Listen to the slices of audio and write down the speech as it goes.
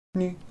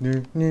Wait,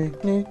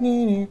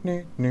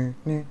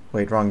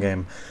 wrong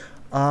game.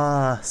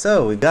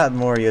 So we've got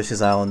more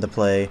Yoshi's Island to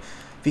play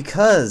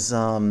because,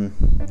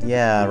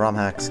 yeah, ROM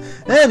hacks.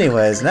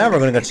 Anyways, now we're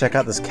gonna go check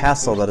out this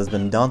castle that has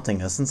been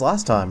daunting us since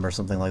last time or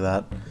something like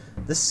that.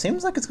 This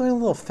seems like it's going a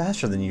little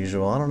faster than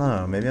usual. I don't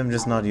know. Maybe I'm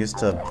just not used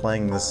to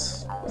playing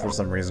this for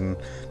some reason.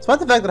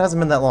 Despite the fact that it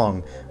hasn't been that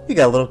long. We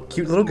got a little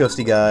cute little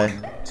ghosty guy.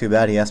 Too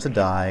bad he has to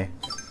die.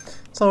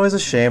 It's always a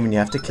shame when you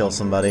have to kill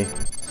somebody.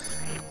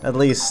 At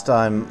least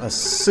I'm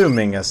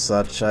assuming as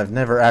such. I've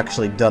never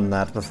actually done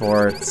that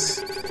before.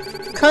 It's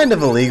kind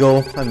of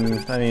illegal. I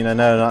mean, I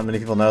know not many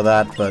people know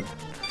that, but...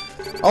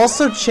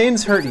 Also,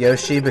 chains hurt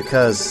Yoshi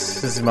because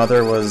his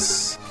mother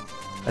was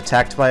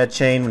attacked by a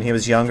chain when he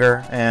was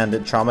younger, and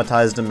it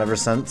traumatized him ever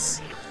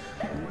since.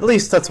 At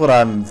least that's what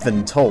I've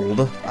been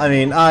told. I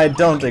mean, I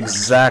don't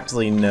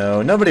exactly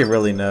know. Nobody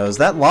really knows.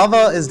 That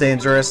lava is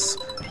dangerous.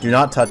 Do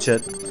not touch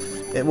it.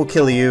 It will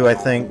kill you, I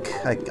think.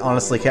 I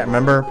honestly can't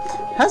remember.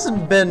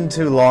 Hasn't been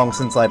too long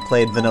since I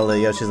played Vanilla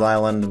Yoshi's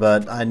Island,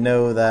 but I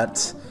know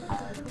that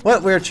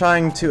what we're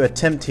trying to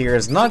attempt here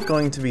is not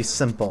going to be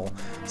simple.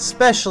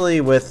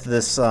 Especially with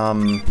this,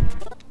 ball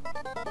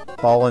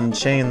and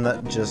chain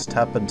that just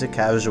happened to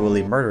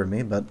casually murder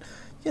me, but,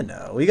 you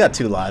know, we got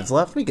 2 lives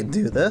left. We can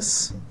do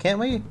this, can't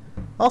we?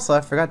 Also,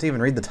 I forgot to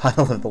even read the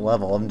title of the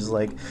level. I'm just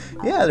like,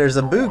 yeah, there's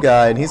a Boo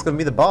guy, and he's going to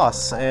be the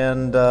boss,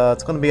 and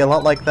it's going to be a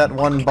lot like that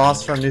one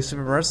boss from New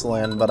Super Mario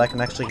Land, but I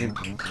can actually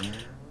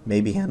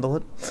maybe handle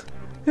it.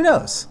 Who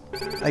knows?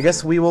 I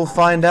guess we will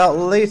find out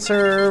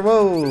later.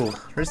 Whoa,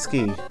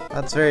 risky.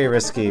 That's very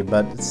risky,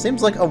 but it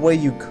seems like a way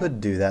you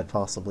could do that,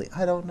 possibly.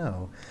 I don't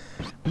know.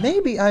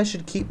 Maybe I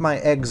should keep my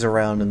eggs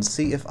around and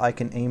see if I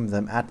can aim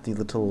them at the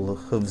little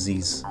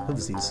hoovesies.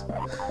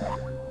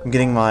 I'm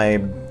getting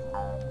my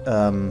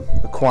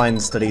equine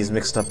studies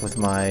mixed up with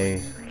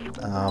my,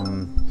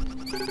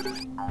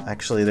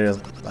 actually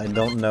I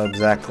don't know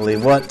exactly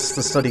what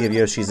the study of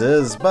Yoshi's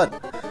is, but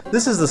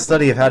this is the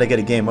study of how to get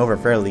a game over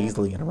fairly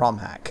easily in a ROM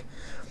hack.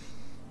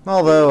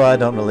 Although I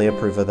don't really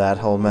approve of that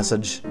whole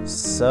message.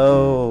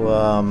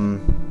 So,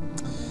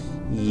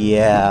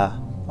 yeah.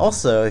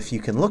 Also, if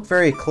you can look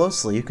very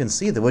closely, you can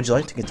see the "Would you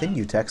like to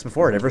continue" text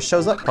before it ever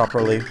shows up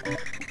properly.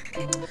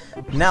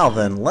 Now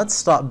then, let's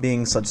stop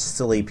being such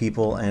silly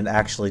people and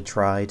actually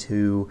try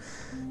to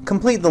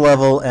complete the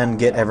level and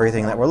get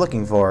everything that we're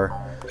looking for.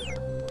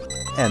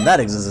 And that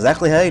is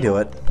exactly how you do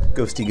it.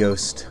 Ghosty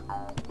ghost.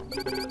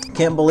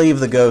 Can't believe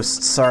the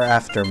ghosts are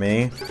after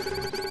me.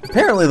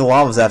 Apparently the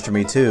lava's after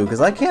me too,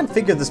 because I can't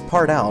figure this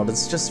part out.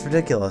 It's just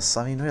ridiculous.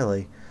 I mean,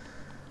 really.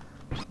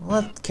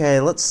 Okay,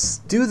 let's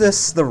do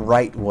this the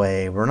right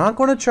way. We're not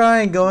going to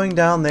try going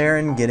down there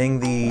and getting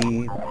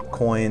the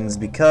coins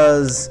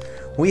because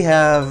we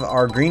have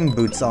our green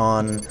boots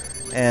on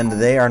and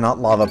they are not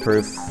lava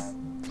proof.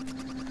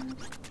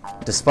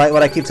 Despite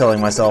what I keep telling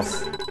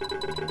myself.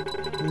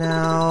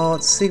 Now,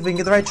 let's see if we can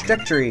get the right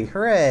trajectory.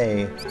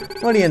 Hooray!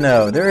 What do you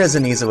know? There is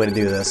an easy way to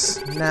do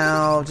this.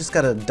 Now, just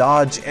gotta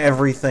dodge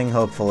everything,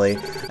 hopefully.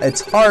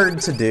 It's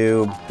hard to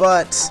do,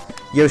 but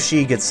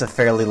Yoshi gets a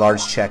fairly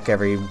large check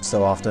every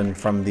so often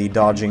from the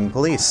dodging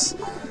police.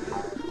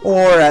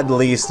 Or at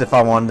least, if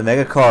I wanted to make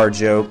a car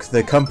joke,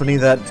 the company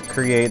that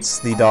creates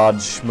the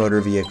Dodge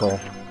motor vehicle.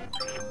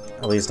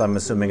 At least I'm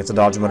assuming it's a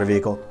Dodge motor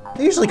vehicle.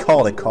 They usually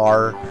call it a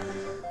car.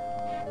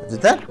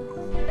 Did that...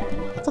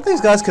 I thought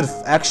these guys could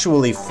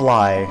actually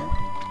fly.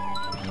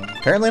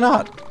 Apparently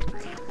not.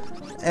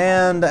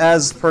 And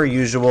as per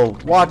usual,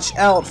 watch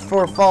out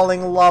for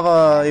falling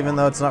lava, even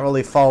though it's not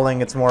really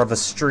falling, it's more of a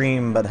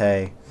stream, but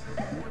hey.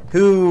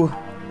 Who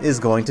is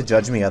going to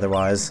judge me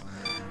otherwise?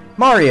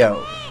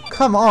 Mario,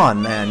 come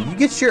on, man. You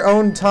get your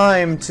own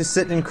time to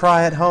sit and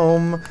cry at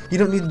home. You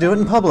don't need to do it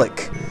in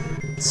public.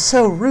 It's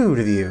so rude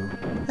of you.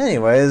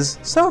 Anyways,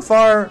 so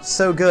far,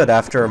 so good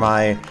after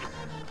my,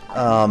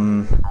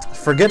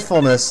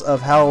 forgetfulness of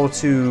how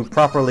to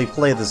properly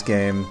play this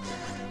game.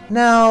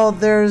 Now,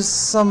 there's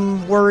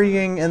some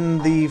worrying in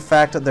the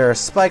fact that there are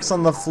spikes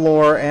on the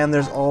floor, and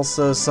there's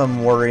also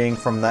some worrying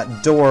from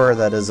that door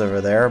that is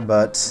over there,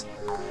 but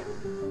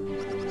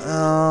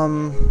I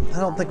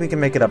don't think we can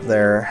make it up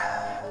there.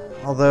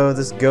 Although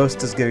this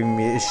ghost is giving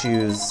me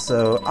issues,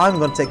 so I'm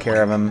going to take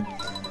care of him.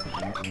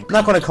 I'm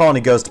not going to call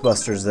any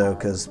Ghostbusters, though,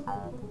 because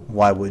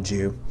why would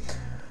you?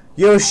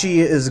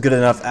 Yoshi is good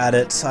enough at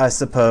it, I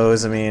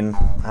suppose. I mean,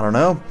 I don't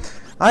know.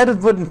 I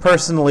wouldn't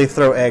personally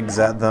throw eggs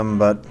at them,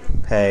 but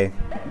hey.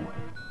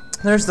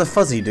 There's the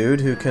fuzzy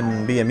dude who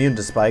can be immune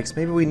to spikes.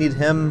 Maybe we need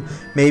him.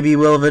 Maybe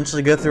we'll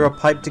eventually go through a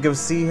pipe to go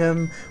see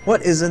him.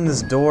 What is in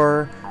this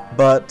door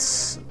but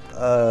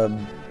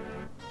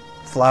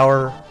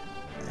flour?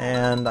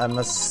 And I'm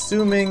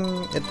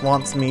assuming it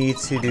wants me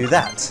to do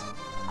that.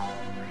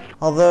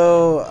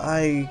 Although,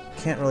 I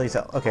can't really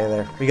tell. Okay,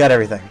 there. We got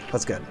everything.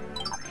 That's good.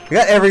 We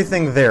got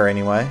everything there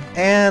anyway.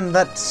 And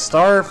that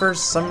star for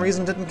some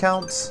reason didn't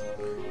count.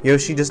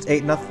 Yoshi just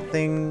ate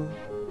nothing.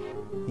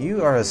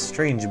 You are a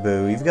strange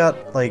Boo. You've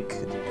got, like...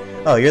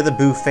 Oh, you're the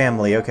Boo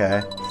family,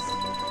 okay.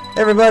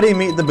 Everybody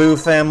meet the Boo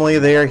family.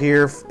 They are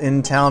here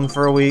in town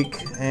for a week,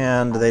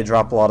 and they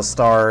drop a lot of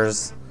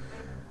stars.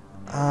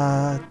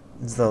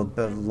 Is the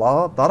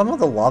bottom of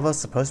the lava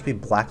supposed to be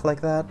black like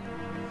that?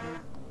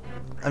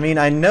 I mean,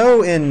 I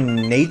know in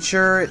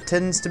nature it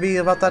tends to be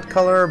about that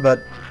color, but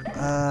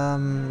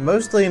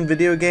mostly in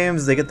video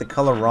games they get the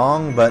color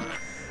wrong, but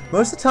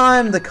most of the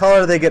time the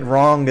color they get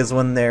wrong is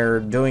when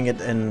they're doing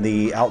it in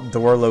the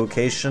outdoor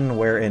location,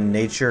 where in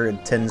nature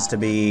it tends to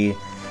be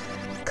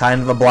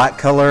kind of a black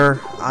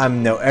color.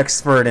 I'm no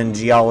expert in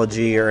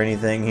geology or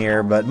anything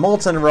here, but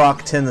molten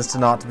rock tends to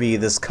not be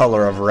this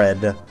color of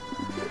red.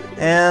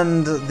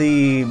 And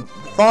the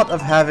thought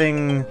of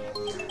having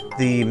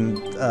the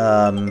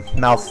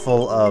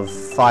mouthful of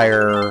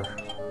fire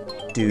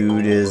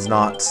dude is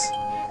not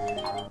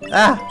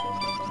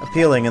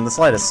appealing in the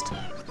slightest.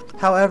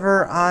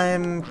 However,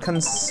 I'm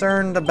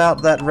concerned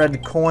about that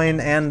red coin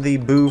and the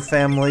Boo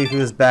family who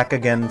is back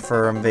again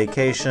from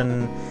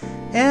vacation,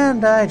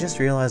 and I just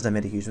realized I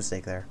made a huge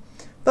mistake there.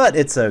 But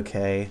it's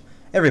okay.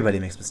 Everybody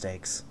makes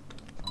mistakes.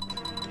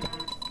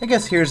 I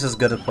guess here's as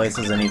good a place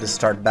as any to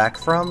start back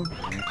from.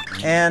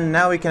 And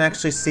now we can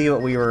actually see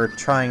what we were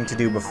trying to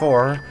do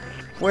before,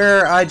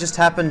 where I just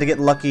happened to get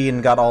lucky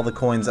and got all the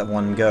coins at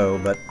one go,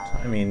 but,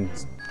 I mean,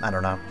 I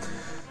don't know.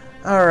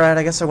 Alright,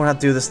 I guess we're going to have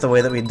to do this the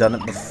way that we'd done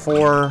it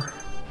before.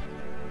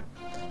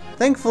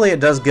 Thankfully, it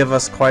does give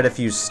us quite a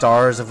few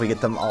stars if we get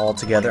them all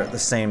together at the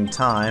same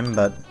time,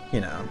 but,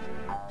 you know.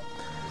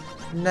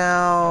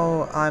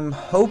 Now, I'm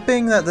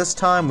hoping that this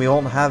time we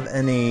won't have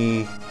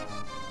any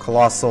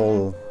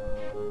colossal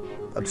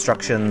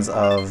obstructions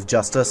of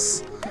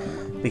justice,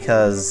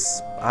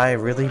 because I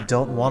really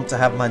don't want to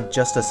have my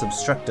justice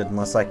obstructed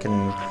unless I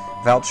can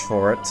vouch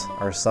for it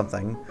or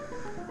something.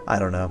 I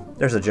don't know.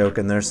 There's a joke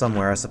in there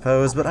somewhere, I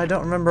suppose, but I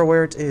don't remember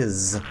where it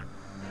is.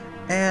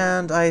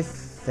 And I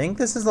think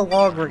this is the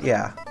log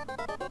yeah.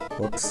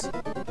 Whoops.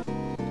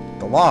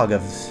 The log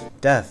of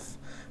death.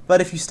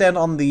 But if you stand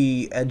on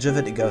the edge of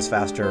it, it goes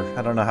faster.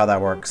 I don't know how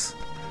that works.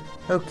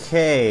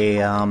 Okay,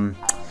 not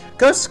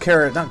Ghost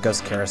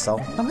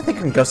Carousel. I'm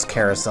thinking Ghost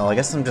Carousel. I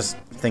guess I'm just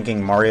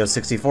thinking Mario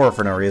 64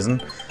 for no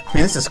reason. I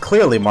mean, this is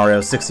clearly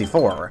Mario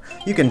 64.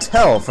 You can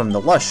tell from the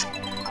lush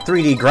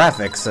 3D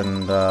graphics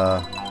and,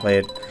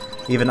 wait,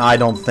 even I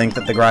don't think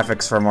that the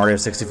graphics for Mario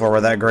 64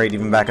 were that great.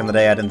 Even back in the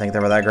day, I didn't think they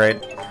were that great.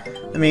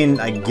 I mean,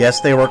 I guess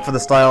they work for the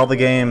style of the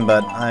game,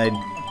 but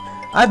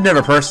I've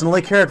never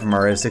personally cared for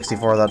Mario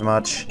 64 that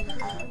much.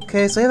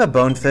 Okay, so we have a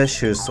bonefish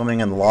who's swimming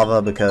in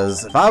lava,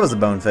 because if I was a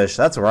bonefish,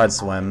 that's where I'd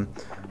swim.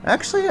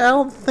 Actually, I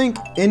don't think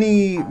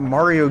any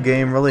Mario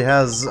game really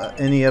has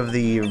any of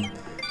the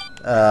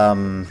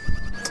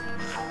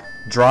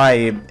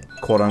dry,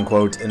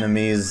 quote-unquote,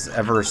 enemies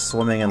ever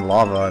swimming in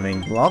lava. I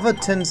mean, lava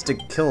tends to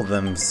kill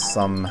them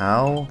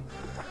somehow.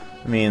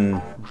 I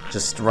mean,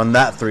 just run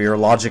that through your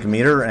logic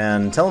meter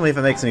and tell me if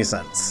it makes any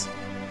sense.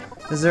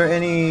 Is there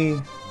any...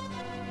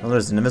 Well,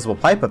 there's an invisible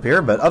pipe up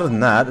here, but other than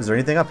that, is there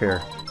anything up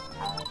here?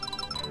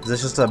 Is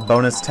this just a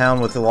bonus town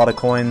with a lot of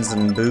coins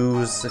and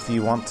boos if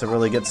you want to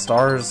really get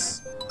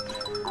stars?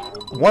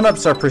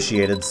 1-ups are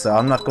appreciated, so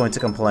I'm not going to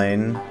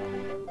complain.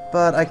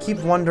 But I keep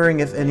wondering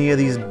if any of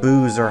these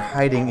boos are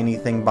hiding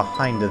anything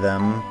behind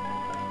them.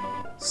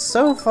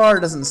 So far,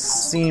 it doesn't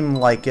seem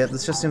like it.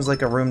 This just seems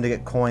like a room to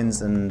get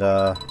coins and,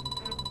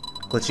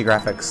 glitchy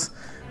graphics.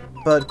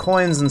 But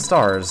coins and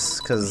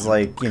stars, because,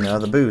 like, you know,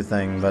 the boo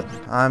thing. But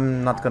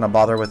I'm not going to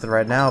bother with it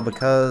right now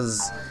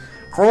because...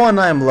 For one,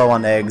 I am low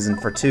on eggs, and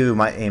for two,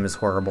 my aim is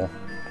horrible.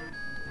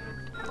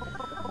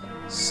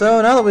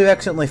 So now that we've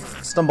accidentally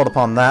stumbled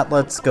upon that,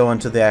 let's go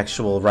into the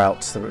actual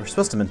route that we were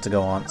supposed to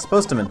go on.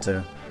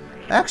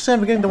 Actually,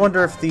 I'm beginning to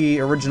wonder if the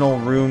original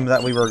room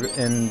that we were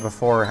in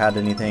before had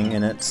anything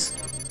in it.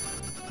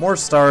 More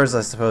stars,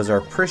 I suppose, are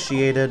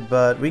appreciated,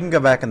 but we can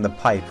go back in the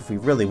pipe if we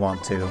really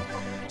want to.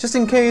 Just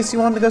in case you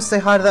want to go say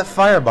hi to that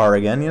fire bar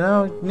again, you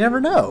know? You never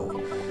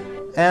know.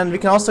 And we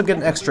can also get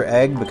an extra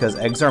egg, because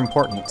eggs are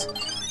important.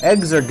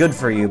 Eggs are good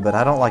for you, but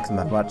I don't like them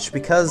that much,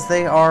 because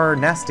they are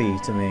nasty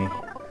to me.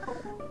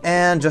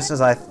 And just as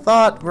I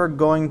thought, we're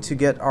going to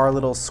get our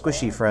little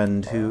squishy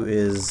friend, who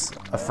is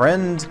a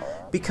friend,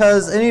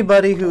 because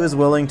anybody who is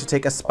willing to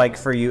take a spike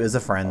for you is a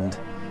friend.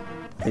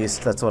 At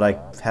least that's what I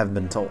have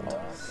been told.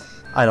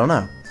 I don't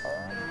know.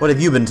 What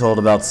have you been told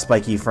about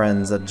spiky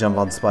friends that jump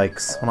on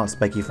spikes? Well, not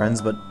spiky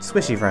friends, but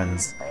squishy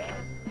friends.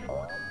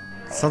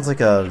 Sounds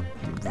like a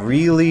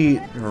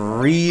really,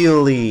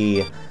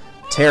 really...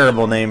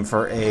 terrible name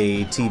for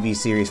a TV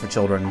series for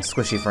children,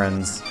 Squishy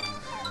Friends.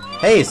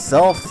 Hey,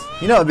 Self!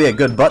 You know it would be a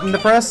good button to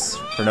press?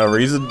 For no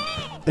reason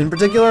in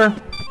particular?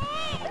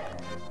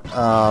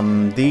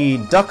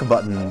 The duck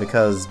button,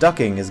 because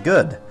ducking is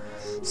good.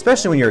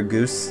 Especially when you're a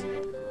goose.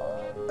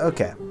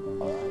 Okay.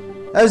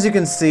 As you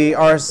can see,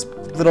 our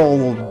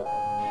little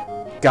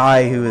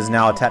guy who is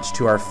now attached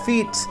to our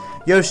feet,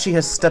 Yoshi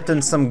has stepped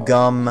in some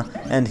gum,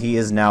 and he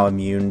is now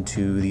immune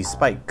to the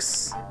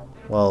spikes.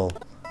 Well,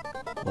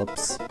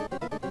 whoops.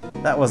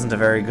 That wasn't a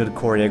very good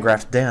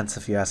choreographed dance,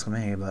 if you ask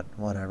me, but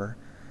whatever.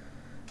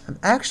 I'm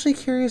actually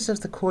curious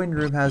if the coin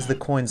room has the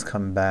coins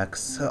come back,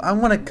 so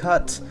I'm gonna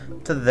cut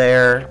to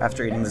there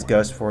after eating this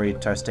ghost before he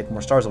tries to take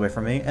more stars away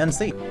from me, and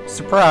see.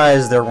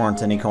 Surprise, there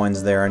weren't any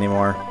coins there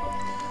anymore.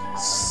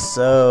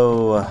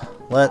 So,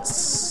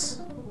 let's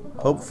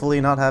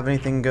hopefully not have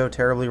anything go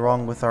terribly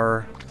wrong with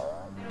our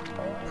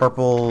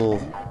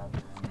purple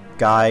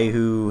guy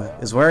who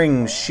is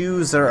wearing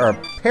shoes that are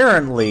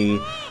apparently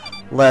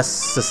less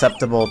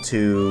susceptible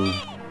to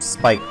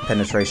spike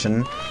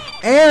penetration,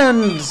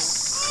 and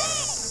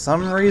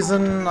some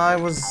reason I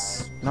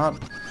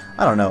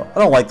don't know, I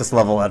don't like this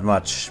level that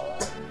much.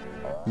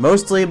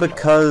 Mostly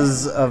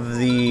because of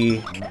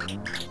the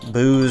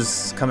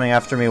boos coming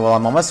after me while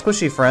I'm on my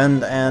squishy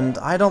friend, and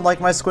I don't like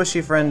my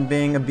squishy friend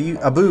being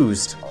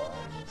abused.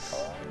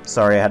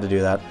 Sorry, I had to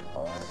do that.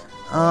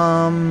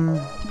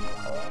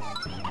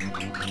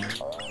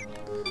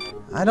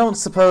 I don't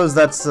suppose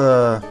that's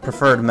a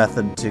preferred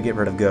method to get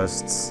rid of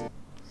ghosts.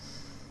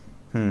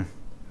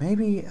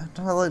 Maybe,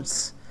 well,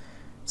 it's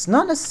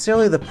not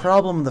necessarily the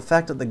problem, the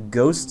fact that the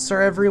ghosts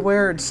are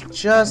everywhere, it's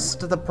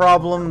just the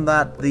problem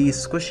that the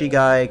squishy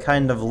guy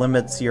kind of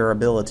limits your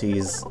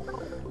abilities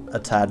a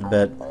tad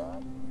bit.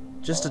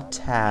 Just a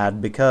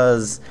tad,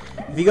 because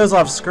if he goes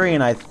off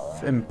screen, I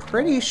am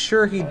pretty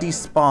sure he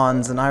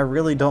despawns, and I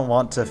really don't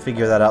want to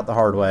figure that out the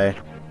hard way.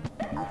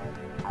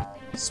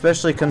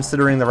 Especially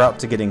considering the route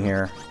to getting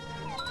here.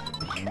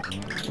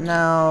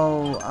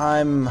 Now,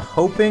 I'm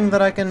hoping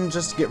that I can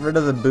just get rid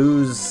of the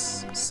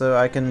boos so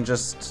I can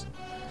just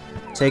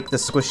take the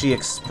Squishy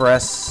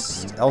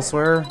Express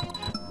elsewhere.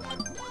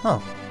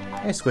 Oh,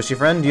 hey Squishy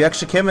friend, you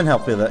actually came in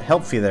helpful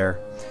there.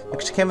 You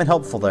actually came in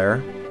helpful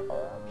there.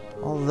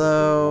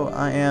 Although,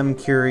 I am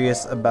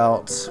curious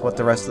about what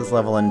the rest of this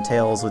level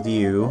entails with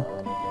you.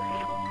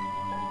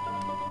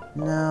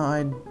 Now,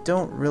 I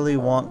don't really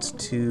want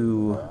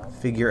to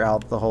figure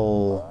out the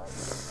whole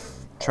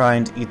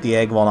trying to eat the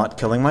egg while not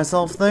killing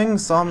myself thing,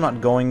 so I'm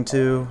not going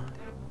to.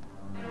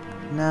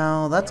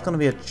 Now, that's going to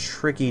be a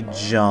tricky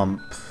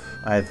jump,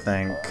 I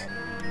think.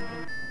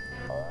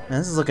 And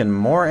this is looking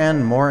more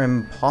and more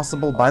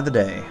impossible by the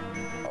day.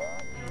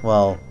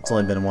 Well, it's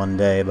only been one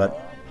day, but,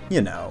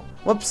 you know.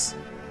 Whoops.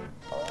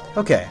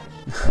 Okay.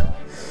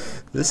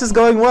 This is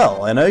going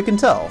well, I know you can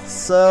tell.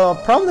 So,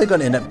 I'm probably going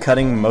to end up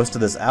cutting most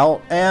of this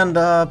out, and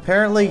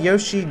apparently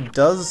Yoshi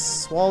does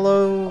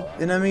swallow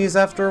enemies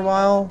after a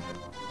while.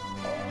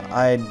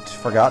 I'd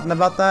forgotten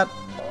about that.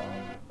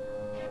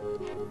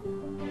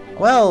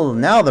 Well,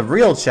 now the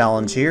real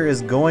challenge here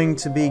is going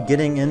to be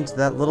getting into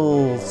that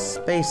little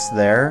space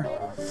there.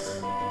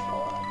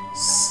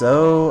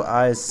 So,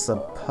 I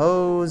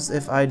suppose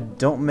if I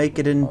don't make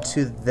it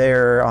into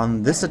there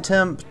on this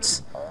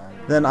attempt,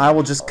 then I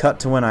will just cut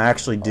to when I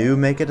actually do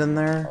make it in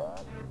there.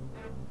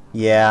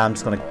 Yeah, I'm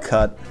just gonna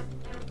cut.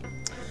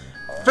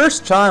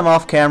 First time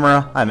off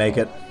camera, I make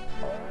it.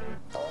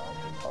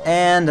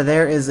 And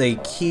there is a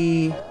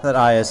key that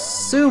I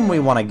assume we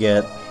want to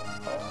get,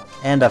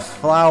 and a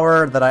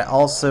flower that I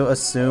also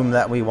assume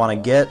that we want to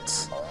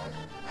get.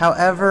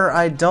 However,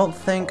 I don't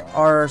think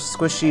our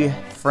squishy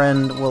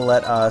friend will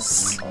let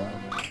us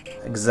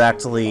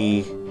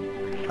exactly,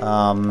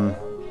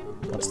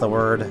 what's the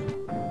word?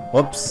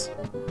 Whoops.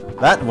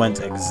 That went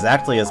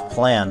exactly as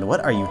planned.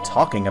 What are you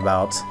talking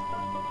about?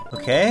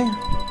 Okay.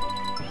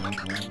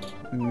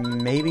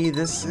 Maybe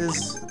this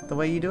is the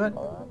way you do it?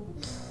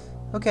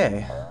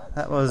 Okay.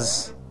 That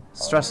was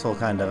stressful,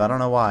 kind of. I don't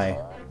know why.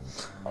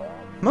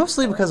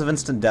 Mostly because of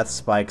instant death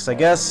spikes. I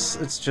guess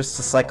it's just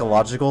a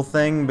psychological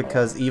thing,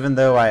 because even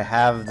though I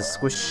have the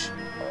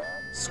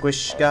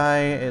squish guy,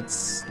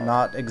 it's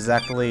not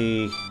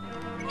exactly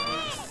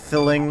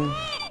filling.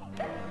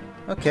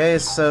 Okay,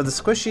 so the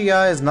squishy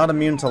guy is not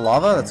immune to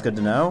lava, that's good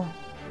to know.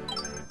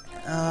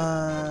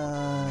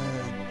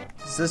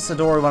 Is this the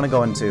door we want to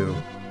go into?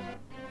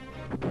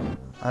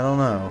 I don't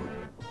know.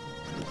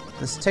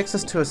 This takes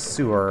us to a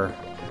sewer.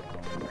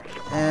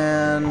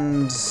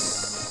 And...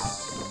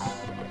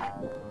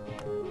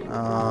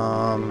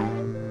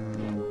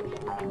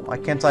 why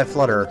can't I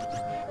flutter?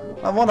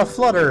 I want to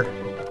flutter!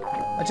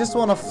 I just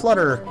want to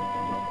flutter!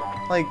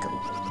 Like,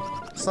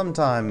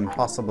 sometime,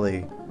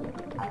 possibly.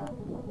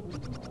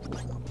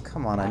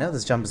 Come on, I know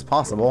this jump is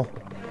possible.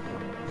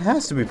 It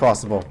has to be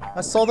possible.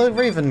 I saw the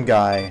Raven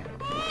guy.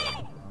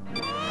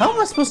 How am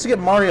I supposed to get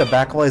Mario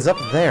back while he's up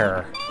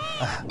there?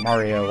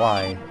 Mario,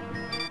 why?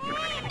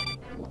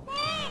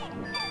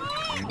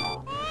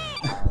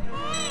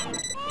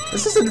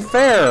 This isn't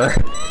fair!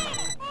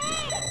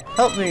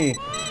 Help me!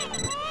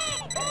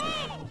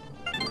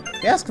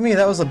 If you ask me,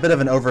 that was a bit of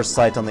an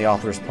oversight on the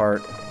author's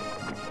part.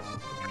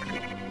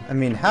 I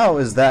mean, how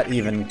is that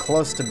even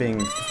close to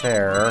being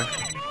fair?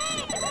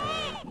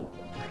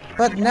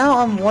 But now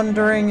I'm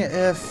wondering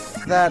if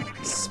that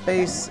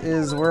space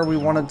is where we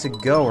wanted to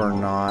go or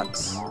not.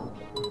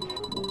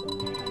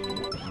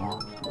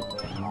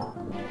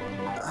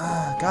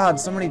 God,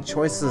 so many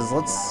choices.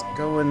 Let's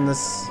go in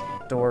this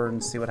door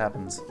and see what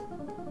happens.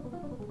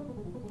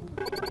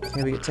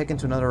 Okay, we get taken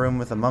to another room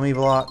with a mummy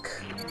block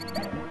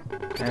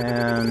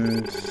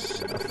and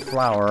a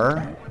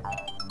flower.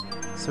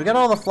 So we got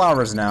all the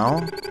flowers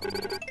now.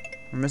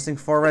 We're missing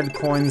 4 red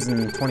coins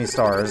and 20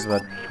 stars,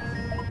 but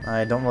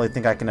I don't really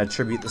think I can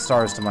attribute the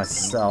stars to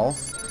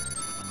myself.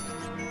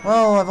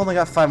 Well, I've only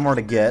got 5 more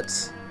to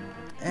get.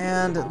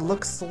 And it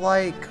looks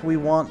like we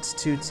want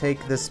to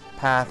take this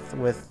path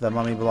with the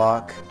mummy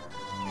block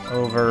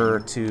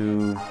over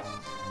to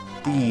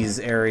these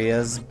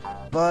areas,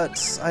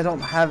 but I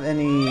don't have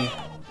any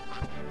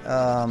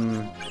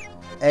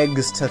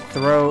eggs to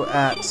throw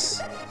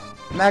at...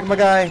 Magma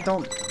guy,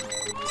 don't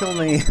kill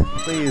me,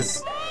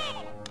 please.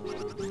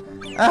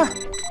 Ah!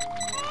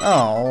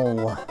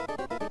 Oh.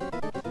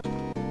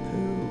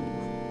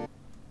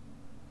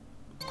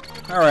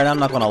 Alright, I'm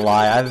not gonna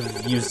lie,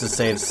 I've used the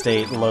save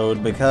state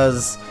load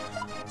because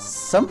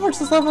some parts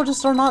of this level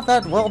just are not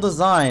that well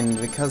designed,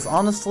 because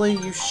honestly,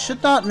 you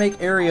should not make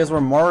areas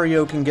where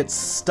Mario can get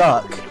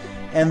stuck,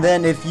 and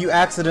then if you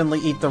accidentally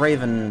eat the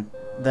raven,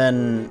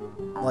 then,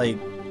 like,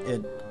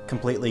 it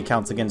completely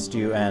counts against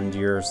you and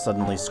you're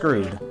suddenly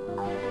screwed.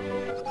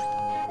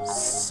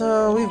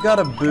 So, we've got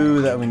a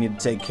boo that we need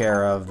to take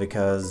care of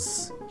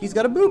because he's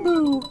got a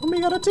boo-boo, and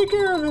we gotta take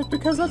care of it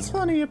because that's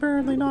funny,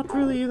 apparently. Not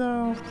really,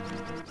 though.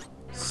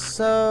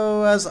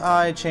 So, as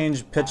I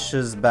change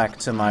pitches back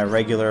to my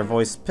regular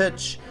voice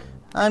pitch,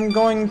 I'm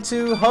going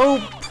to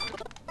hope...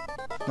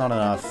 Not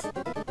enough.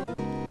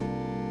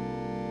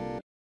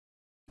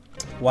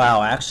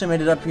 Wow, I actually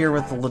made it up here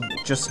with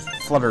just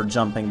flutter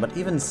jumping, but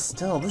even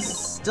still, this is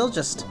still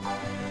just...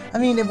 I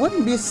mean, it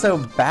wouldn't be so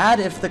bad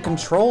if the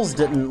controls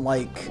didn't,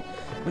 like...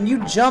 When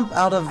you jump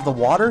out of the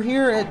water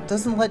here, it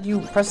doesn't let you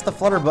press the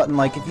flutter button.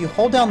 Like, if you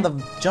hold down the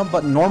jump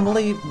button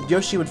normally,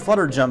 Yoshi would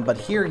flutter jump, but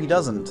here he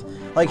doesn't.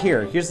 Like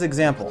here's the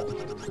example.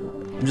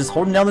 I'm just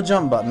holding down the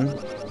jump button.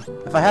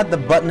 If I had the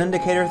button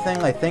indicator thing,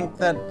 I think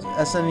that the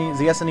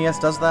SNES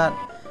does that,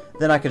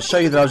 then I could show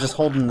you that I was just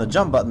holding the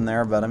jump button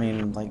there, but I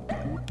mean, like,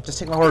 just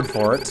take my word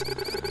for it.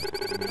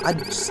 I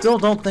still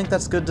don't think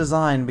that's good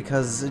design,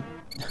 because it...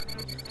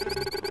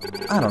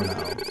 I don't know.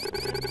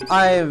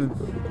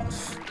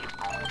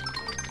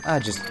 I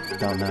just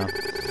don't know.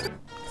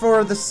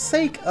 For the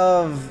sake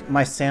of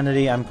my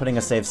sanity, I'm putting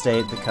a save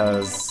state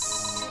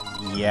because,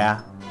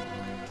 yeah.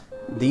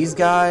 These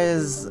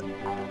guys,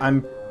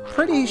 I'm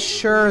pretty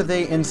sure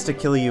they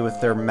insta-kill you with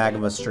their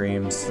magma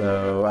streams,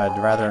 so I'd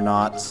rather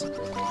not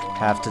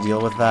have to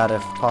deal with that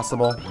if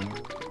possible.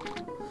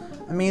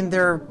 I mean,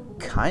 they're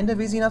kind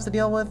of easy enough to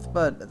deal with,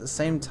 but at the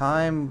same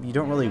time, you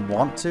don't really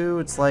want to.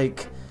 It's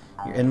like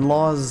your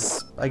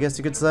in-laws, I guess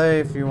you could say,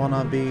 if you want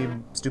to be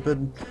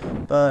stupid.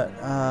 But,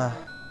 I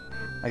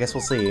guess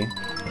we'll see.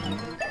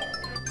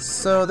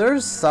 So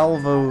there's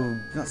Salvo...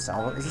 Not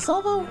Salvo. Is it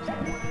Salvo?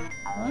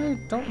 I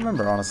don't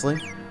remember, honestly.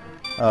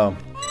 Oh.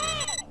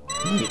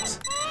 Neat.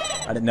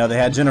 I didn't know they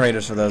had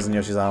generators for those in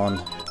Yoshi's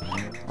Island.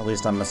 At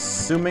least I'm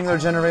assuming they're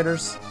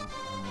generators.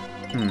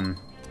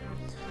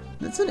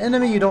 It's an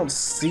enemy you don't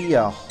see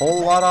a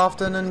whole lot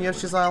often in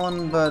Yoshi's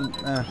Island, but,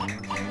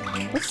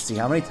 let's see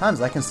how many times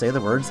I can say the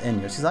words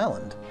in Yoshi's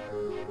Island.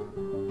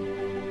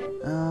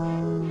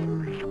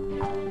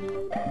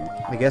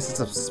 I guess it's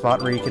a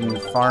spot where you can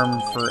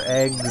farm for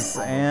eggs,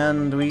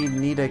 and we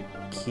need a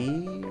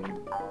key?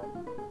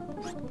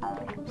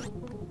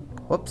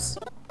 Whoops.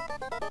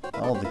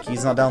 Oh, the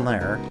key's not down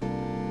there.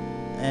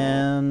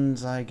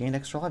 And I gained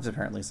extra lives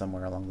apparently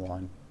somewhere along the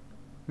line.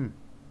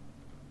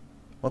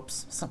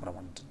 Whoops, that's not what I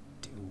wanted to do.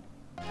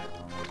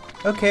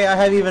 Okay, I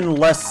have even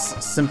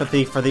less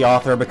sympathy for the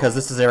author because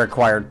this is a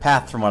required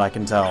path from what I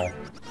can tell.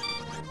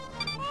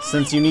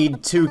 Since you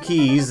need 2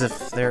 keys,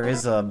 if there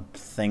is a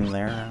thing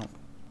there, I don't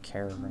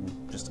care.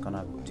 I'm just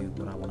gonna do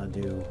what I want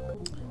to do.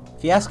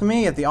 If you ask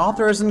me, if the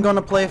author isn't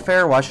gonna play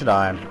fair, why should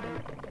I?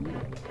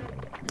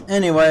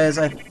 Anyways,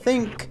 I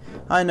think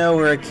I know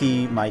where a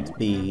key might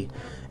be.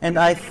 And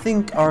I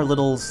think our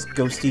little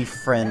ghosty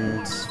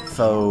friend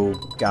foe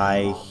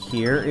guy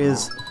here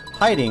is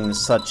hiding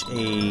such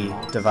a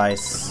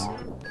device.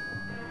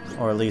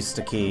 Or at least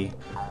a key.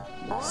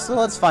 So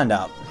let's find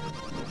out.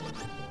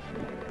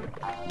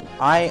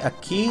 A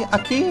key? A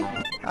key?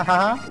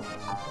 Haha.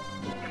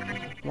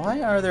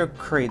 Why are there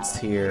crates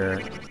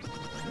here?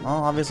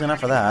 Well, obviously not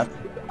for that.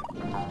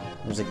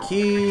 There's a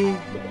key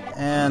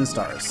and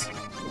stars.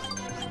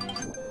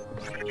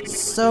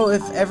 So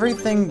if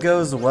everything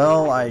goes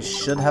well, I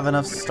should have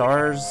enough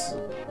stars.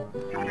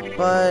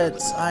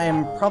 But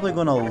I'm probably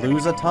going to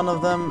lose a ton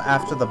of them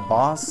after the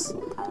boss.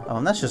 Oh,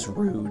 and that's just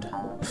rude.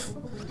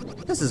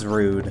 This is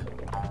rude.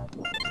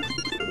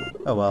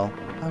 Oh well.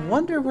 I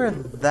wonder where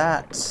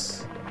that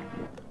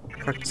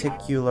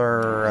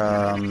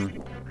particular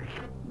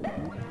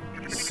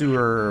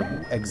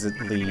sewer exit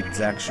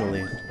leads,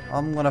 actually.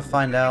 I'm gonna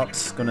find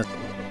out.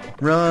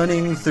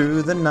 Running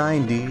through the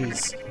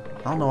 90s.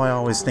 I don't know why I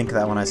always think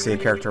that when I see a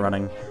character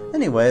running.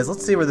 Anyways,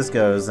 let's see where this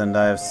goes, and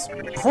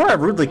before I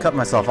rudely cut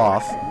myself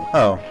off...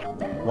 Oh.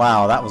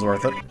 Wow, that was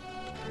worth it.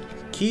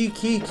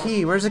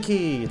 Key, where's the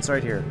key? It's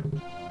right here.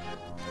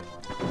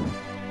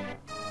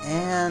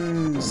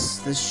 And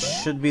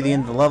this should be the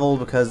end of the level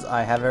because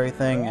I have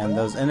everything, and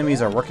those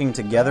enemies are working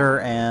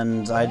together,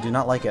 and I do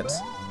not like it.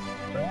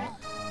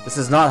 This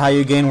is not how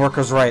you gain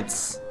workers'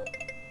 rights.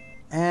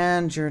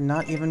 And you're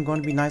not even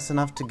going to be nice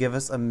enough to give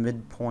us a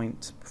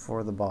midpoint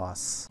before the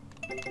boss.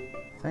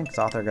 Thanks,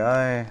 author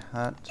guy.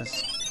 That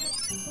just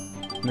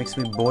makes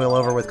me boil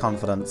over with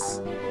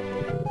confidence.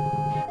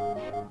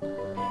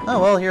 Oh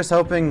well, here's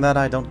hoping that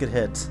I don't get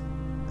hit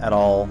at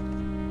all.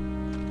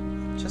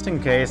 Just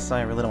in case,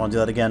 I really don't want to do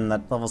that again.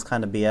 That level's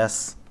kind of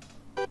BS,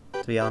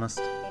 to be honest.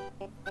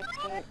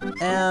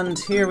 And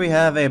here we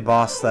have a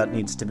boss that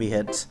needs to be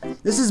hit.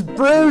 This is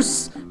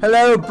Bruce!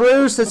 Hello,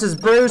 Bruce! This is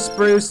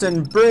Bruce,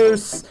 and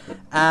Bruce!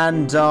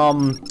 And,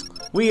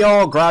 we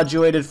all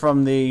graduated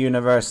from the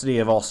University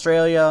of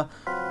Australia.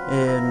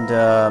 And,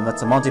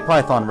 that's a Monty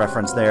Python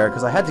reference there,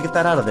 because I had to get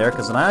that out of there,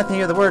 because when I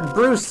hear the word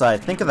Bruce, I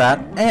think of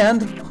that.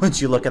 And, would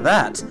you look at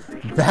that?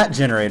 Bat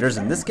generators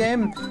in this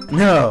game?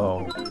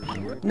 No.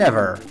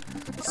 Never.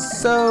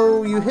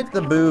 So, you hit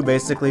the boo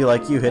basically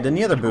like you hit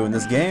any other boo in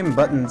this game,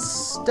 but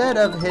instead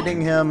of hitting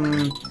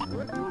him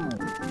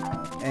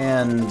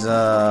and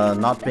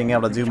not being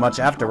able to do much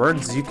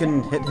afterwards, you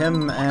can hit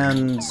him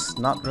and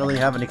not really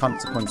have any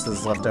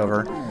consequences left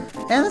over.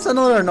 And that's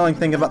another annoying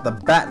thing about the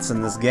bats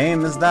in this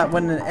game, is that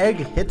when an egg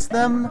hits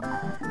them,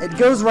 it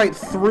goes right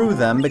through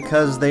them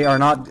because they are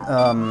not,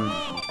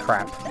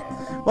 crap.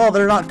 Well,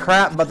 they're not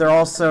crap, but they're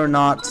also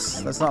not,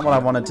 that's not what I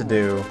wanted to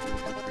do.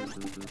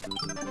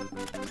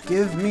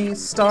 Give me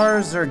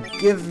stars or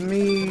give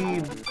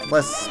me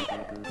less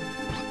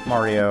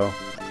Mario.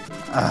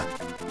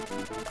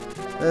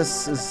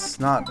 This is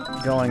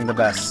not going the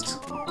best.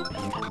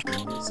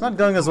 It's not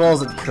going as well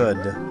as it could.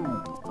 I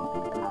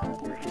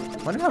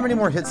wonder how many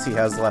more hits he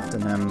has left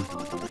in him.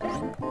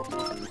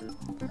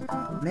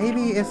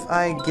 Maybe if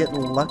I get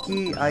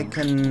lucky, I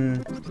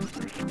can...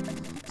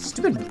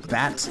 Stupid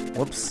bat.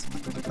 Whoops.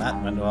 That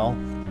went well.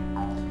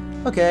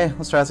 Okay,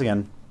 let's try this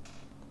again.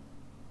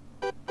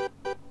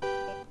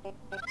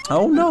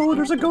 Oh no,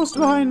 there's a ghost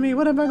behind me.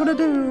 What am I gonna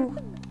do?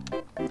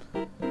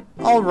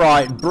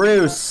 Alright,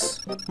 Bruce.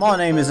 My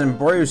name isn't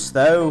Bruce,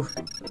 though.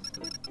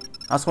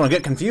 That's gonna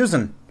get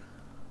confusing.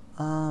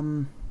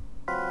 I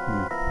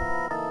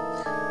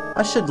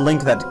should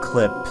link that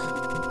clip.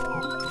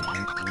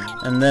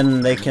 And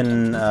then they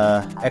can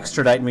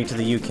extradite me to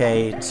the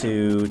UK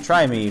to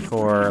try me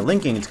for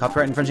linking to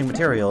copyright infringing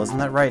material. Isn't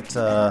that right,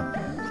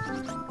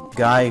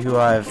 guy who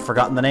I've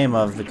forgotten the name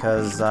of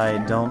because I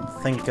don't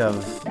think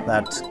of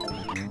that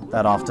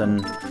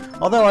often.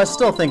 Although I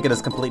still think it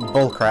is complete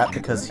bullcrap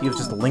because he was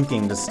just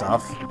linking to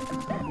stuff.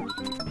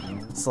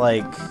 It's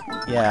like,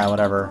 yeah,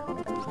 whatever.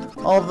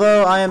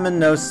 Although I am in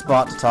no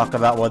spot to talk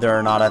about whether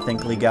or not I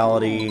think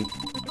legality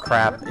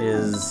crap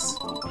is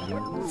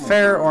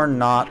fair or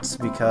not,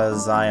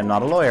 because I am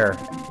not a lawyer.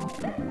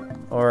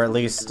 Or at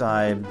least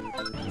I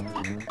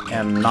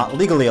am not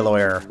legally a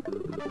lawyer.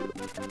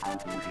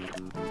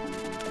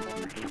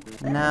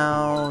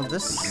 Now,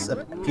 this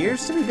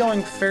appears to be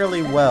going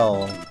fairly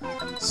well.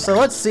 So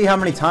let's see how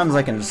many times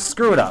I can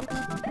screw it up.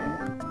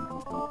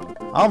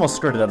 I almost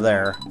screwed it up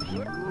there.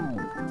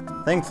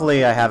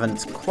 Thankfully, I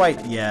haven't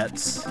quite yet.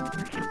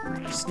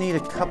 Just need a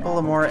couple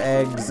of more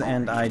eggs,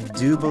 and I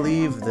do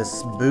believe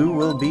this boo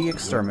will be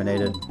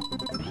exterminated.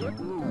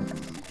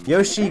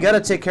 Yoshi,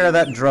 gotta take care of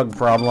that drug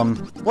problem.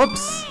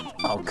 Whoops!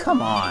 Oh,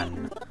 come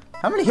on.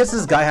 How many hits does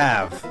this guy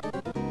have?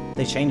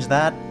 They changed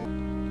that?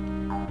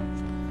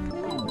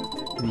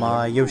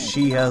 My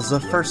Yoshi has a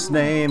first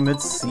name,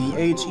 it's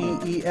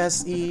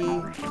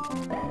C-H-E-E-S-E.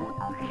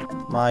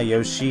 My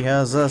Yoshi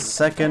has a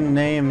second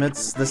name,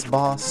 it's this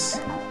boss.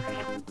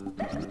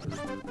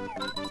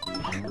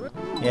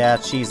 Yeah,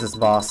 cheese this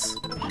boss.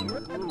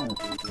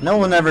 No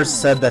one ever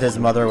said that his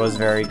mother was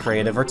very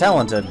creative or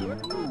talented.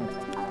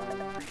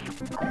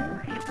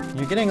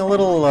 You're getting a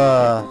little,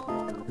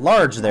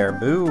 large there,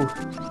 Boo.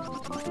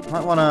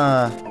 Might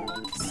wanna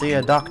see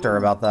a doctor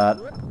about that.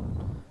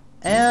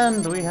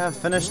 And we have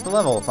finished the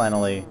level,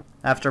 finally.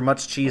 After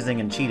much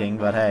cheesing and cheating,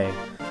 but hey.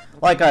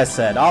 Like I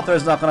said,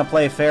 author's not gonna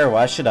play fair,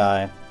 why should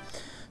I?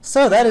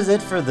 So that is it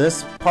for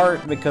this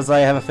part, because I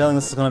have a feeling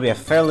this is gonna be a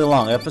fairly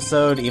long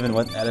episode, even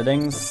with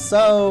editing,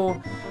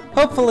 so...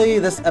 Hopefully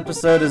this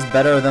episode is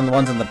better than the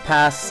ones in the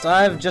past.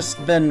 I've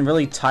just been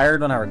really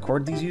tired when I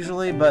record these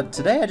usually, but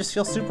today I just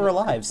feel super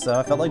alive, so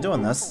I felt like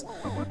doing this.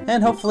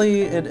 And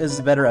hopefully it is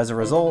better as a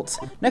result.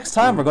 Next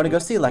time we're going to go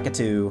see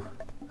Lakitu.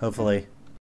 Hopefully.